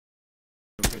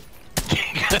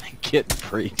get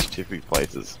breached if he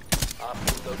places.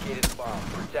 Located a bomb.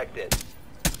 Protect it.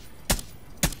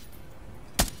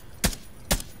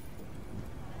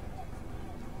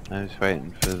 I was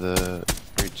waiting for the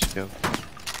breach to go.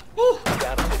 Woo!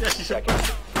 Down to 50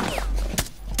 seconds.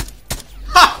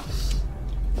 Ha!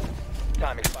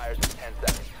 Time expires in 10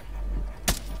 seconds.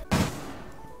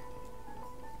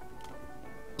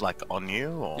 Like on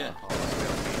you or? Yeah.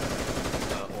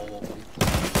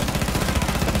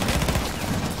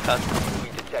 We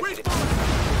detected it.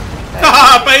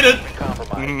 Haha, baited!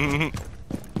 Compromised.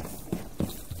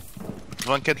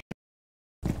 One kid.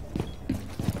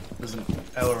 There's an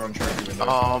aileron trophy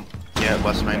window. Yeah,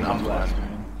 west main. I'm blind.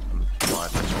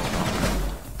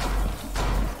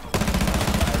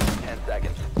 10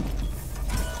 seconds.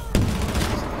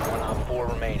 1 on 4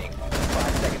 remaining.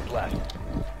 5 seconds left.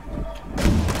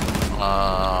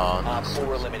 Op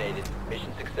 4 eliminated.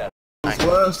 Mission success. It's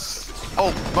worse.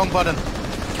 Oh, wrong button.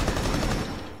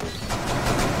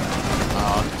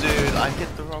 Oh, dude, I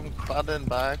hit the wrong button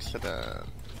by accident.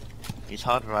 He's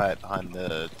hard right behind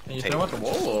the Can you table. throw at the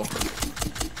wall or?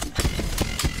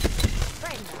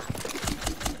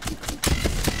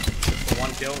 For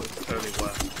one kill, it's totally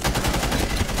worth it.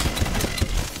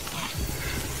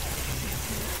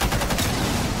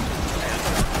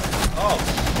 Oh,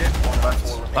 shit.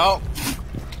 Oh!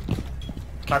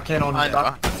 Cap can on I know.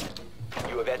 that.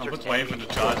 You have entered just waiting for enemy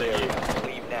the charge control at area.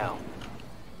 Leave now.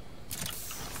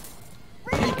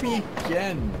 Peek me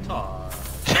again. Dude, oh,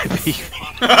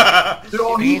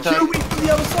 he threw me from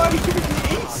the other side. He threw me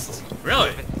from the east.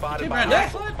 Really? Spotted Came by around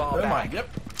that side? Fall Never back. mind. Yep.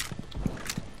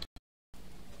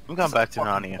 I'm going back to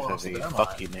Fucking Nani bastard, FFE. am Fuck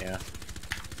I? you, Nia.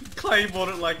 Claymore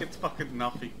it like it's fucking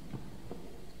nothing.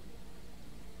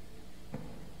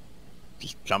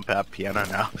 Just jump out piano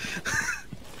now.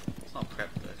 It's not prep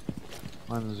though.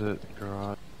 When's it?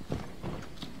 Garage.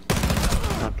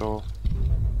 Front door.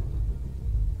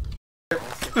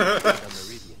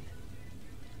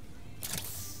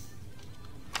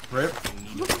 Rip.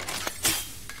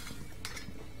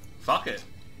 Fuck it.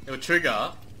 It would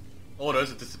trigger, all those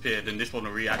have disappeared, and this one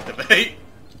will reactivate,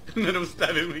 and then it will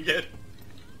stab him again.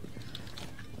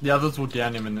 The others will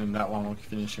down him and then that one will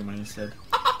finish him when he's dead.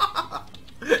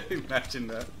 Imagine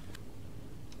that.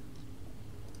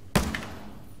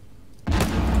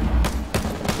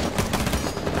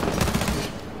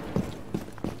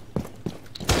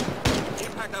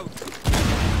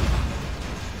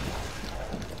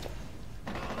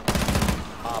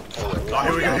 Oh,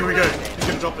 here we go, here we go. He's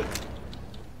gonna drop it.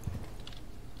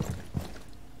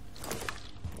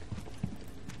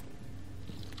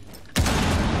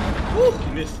 Woo!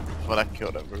 He missed. Well, that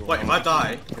killed everyone. Wait, if I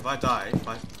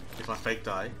fake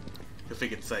die, you'll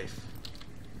think it's safe.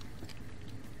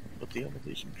 What the other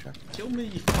vision track? Kill me,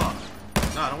 you fuck.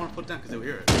 No, I don't want to put it down because they'll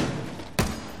hear it.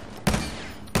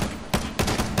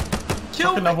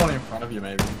 Kill Chuck me! another one in front of you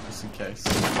maybe, just in case.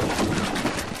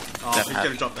 Oh, That he's hatch.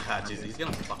 gonna drop the hatch, is he? He's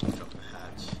gonna fucking drop the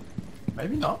hatch.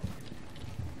 Maybe not.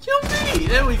 Kill me!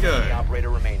 There we The go! operator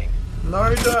remaining.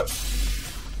 No, don't.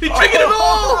 He triggered it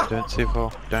all! Don't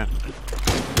C4. Don't.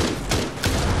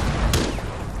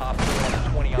 Op 4 on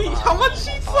 20 on the How much hot.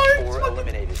 he Op sold? 4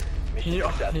 eliminated. Mission He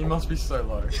successful. must be so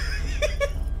low.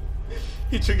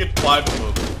 He triggered 5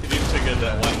 of them. He didn't trigger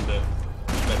that one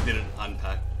that didn't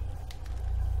unpack.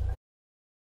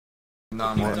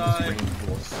 Nah, He man, died. just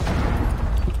reinforce.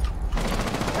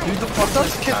 Who the fuck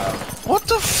does Cap? What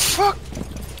the fuck?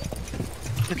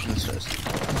 Goodness gracious.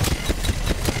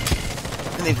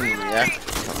 Didn't even react.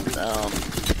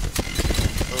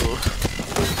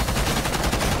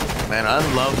 Man, I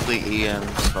love the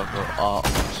Ian's fucking. Oh,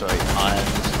 sorry,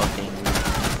 Iron's fucking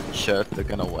shirt they're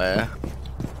gonna wear.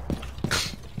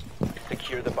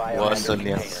 Secure the Worse biohazard than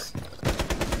container. yes.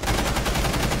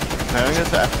 Comparing it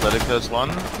to Athletico's one,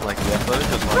 like the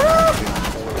Athletico's one,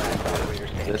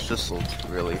 this just looks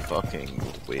really fucking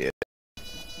weird.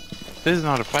 This is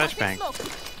not a flashbang.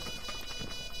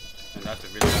 And that's a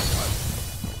really bad fight.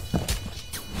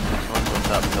 What's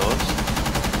up, Phillips?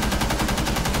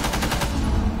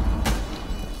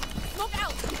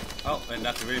 Oh, and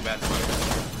that's a really bad fight.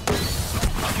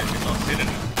 I guess he's not sitting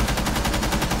it.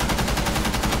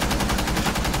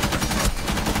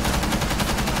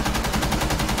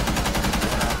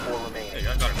 There you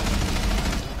go, I got him.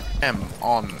 M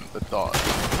on the dot.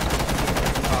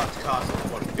 Oh, it's castle,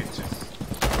 what bitches.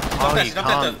 Oh, that, you stop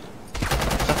that, can't.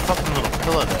 It's a fucking little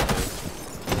pillar there, dude.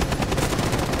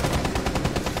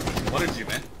 What did you,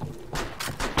 man?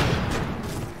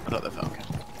 I got the Falcon.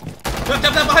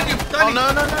 Jump behind you! Oh no,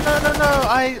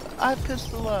 I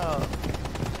pistol out.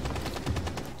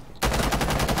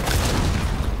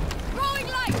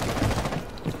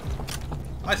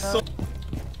 I saw.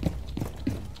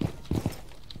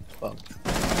 Fuck.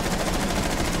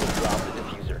 Drop the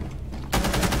diffuser.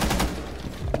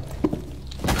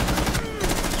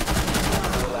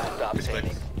 4 last stop This way.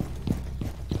 standing.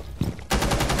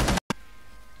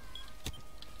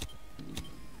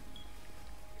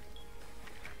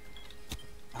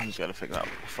 I'm just gotta figure out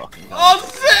what the fucking. Oh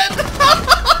shit!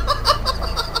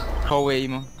 Hallway,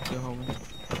 Emo. Your hallway.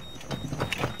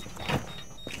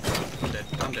 I'm dead.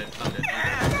 I'm dead.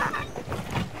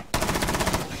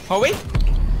 Hallway?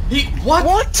 He what?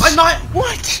 What? I knifed.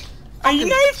 What? I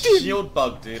knifed him! Shield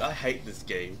bug, dude. I hate this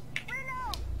game.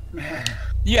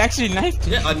 You actually knifed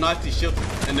him? Yeah, I knifed his shield,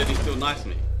 and then he still knifes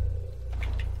me.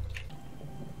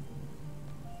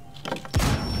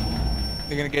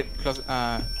 They're gonna get close.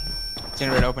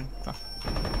 Generator open. Oh.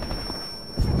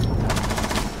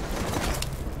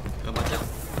 Come on down.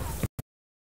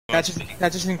 Catch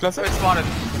us in closer. It's spotted.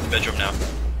 Bedroom now.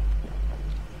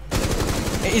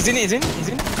 He's in.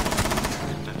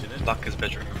 Buck is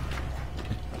bedroom.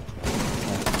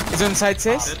 He's on side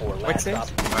stairs. Op 4 White last stairs.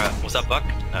 stop. Alright, what's up, Buck?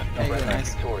 No. There you go,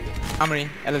 nice. Victorious. Armory.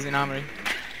 Ella's in armory.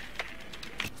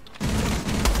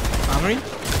 Armory?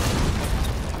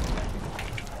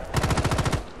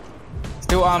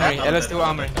 Still armory. Ella's still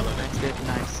armory. Nice, good,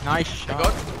 nice. Nice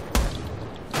shot.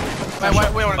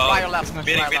 Wait, We're on fire left.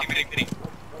 Meeting.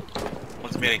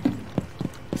 One's meeting.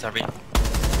 Sorry.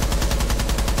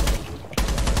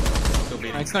 Still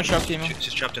beating. No, it's not shock team.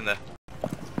 She's trapped in there.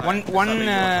 One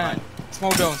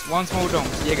small domes. One small dome.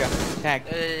 Jaeger. Tag.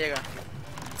 Yeah.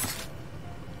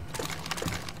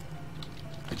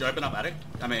 Did you open up attic?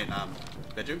 I mean,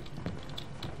 bedroom?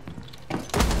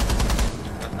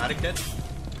 Attic dead?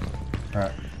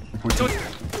 Alright.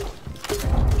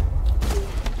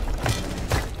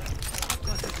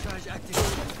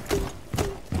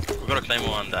 We've got a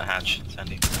claymore on the hatch,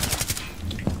 Sandy.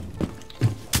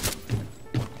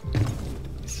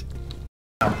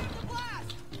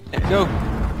 Go.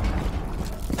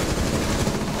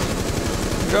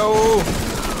 Go.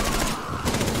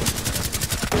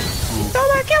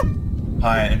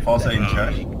 Hi, Enforcer in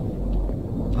church.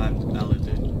 I'm Alan,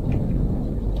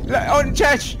 dude. On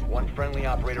church. One friendly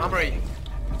operator. remaining.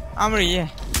 Armory, yeah.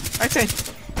 Right side.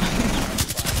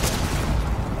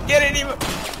 Get it, Emo.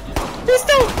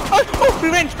 Pistol. Oh,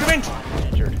 revenge.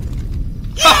 Injured.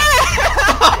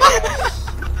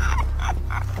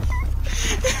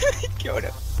 Killed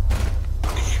him.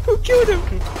 Who killed him?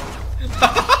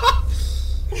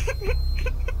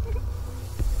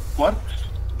 What?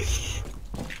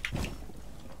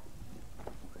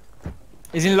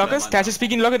 He's in lockers. Catch us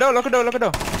speaking. Lock it door.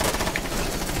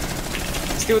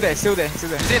 Still there. He's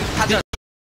in. Catch us.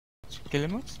 Kill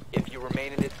him. If you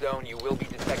remain in this zone, you will be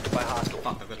detected by hostiles.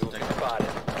 Fuck, I've got You will to be take it. spotted.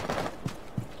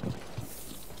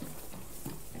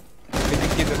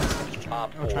 Kill him.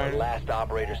 Op I'll try 4, it. last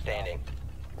operator standing.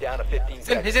 Down to 15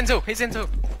 seconds. He's in two.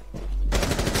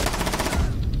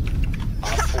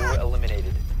 Op 4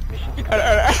 eliminated. Mission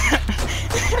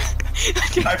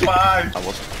High five! I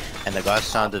wasn't. And the guy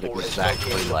sounded Op 4 is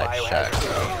exactly located like biohazard Shaq.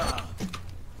 container.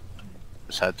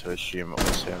 Just had to assume it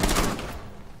was him.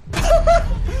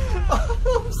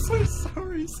 I'm so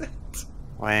sorry, Zed.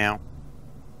 Wow.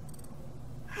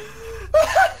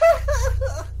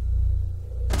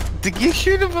 Did you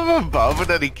shoot him from above and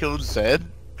then he killed Zed?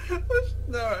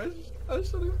 No, I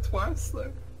shot him twice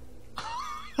though.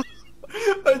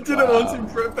 I did it once in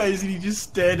prep phase and he just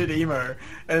stared at Emo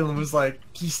and was like,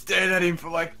 he stared at him for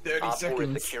like 30 Op 4 is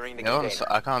seconds. securing the No, container.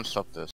 I can't stop this.